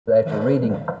After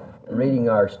reading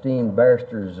our esteemed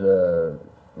barrister's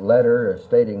letter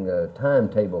stating the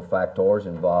timetable factors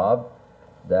involved,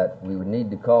 that we would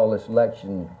need to call this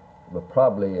election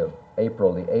probably of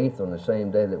April the 8th on the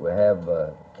same day that we have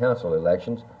council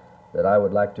elections, that I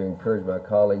would like to encourage my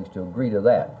colleagues to agree to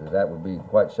that, because that would be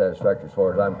quite satisfactory as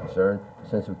far as I'm concerned,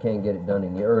 since we can't get it done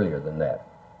any earlier than that.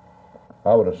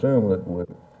 I would assume that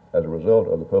as a result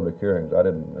of the public hearings, I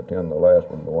didn't attend the last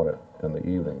one, the one in the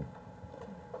evening,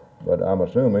 but I'm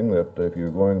assuming that if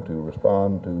you're going to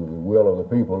respond to the will of the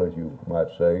people, as you might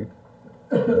say,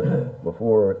 that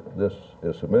before this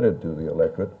is submitted to the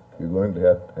electorate, you're going to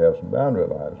have some boundary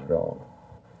lines drawn.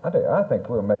 I think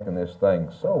we're making this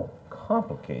thing so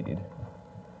complicated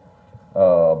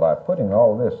by putting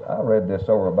all this. I read this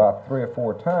over about 3 or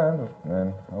 4 times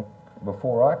and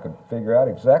before I could figure out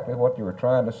exactly what you were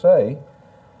trying to say,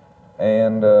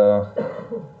 and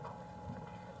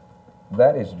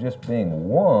that is just being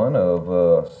one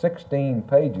of 16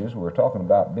 pages we're talking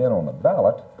about being on the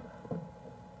ballot.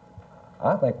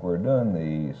 I think we're doing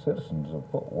the citizens of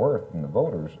Fort Worth and the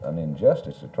voters an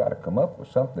injustice to try to come up with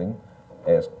something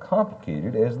as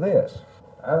complicated as this.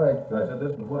 I think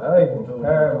it's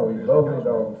time we voted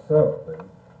on something,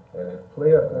 and if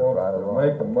Cliff wants to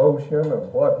make a motion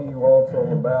of what he wants on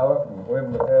the ballot and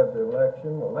when we have the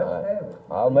election, well, let's have it.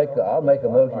 I'll make a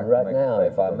motion right now,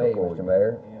 if I may, Mr.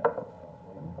 Mayor.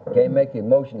 Can't make a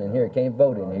motion in here, can't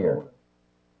vote in here.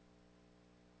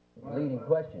 Leading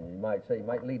question, you might say, you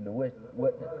might lead the witness.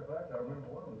 Matter of fact, I remember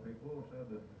one of the people who said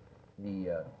that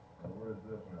where is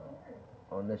this now?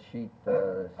 On this sheet,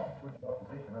 Which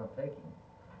position I'm taking,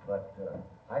 but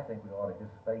I think we ought to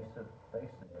just face it.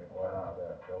 Wow.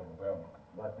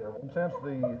 But since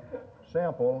the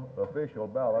sample official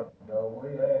ballot, No, we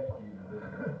asked you to do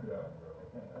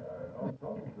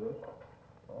this.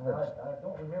 I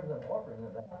don't remember them offering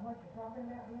that.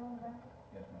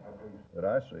 that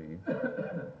I see,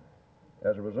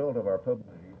 as a result of our public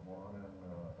One in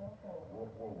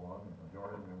 441, the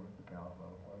majority of members of the council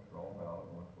on a straw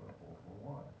ballot went for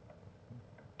 441.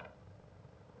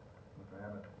 Mr.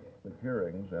 Hammond.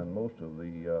 hearings, and most of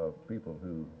the people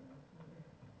who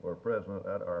were present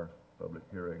at our public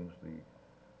hearings,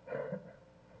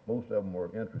 most of them were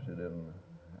interested in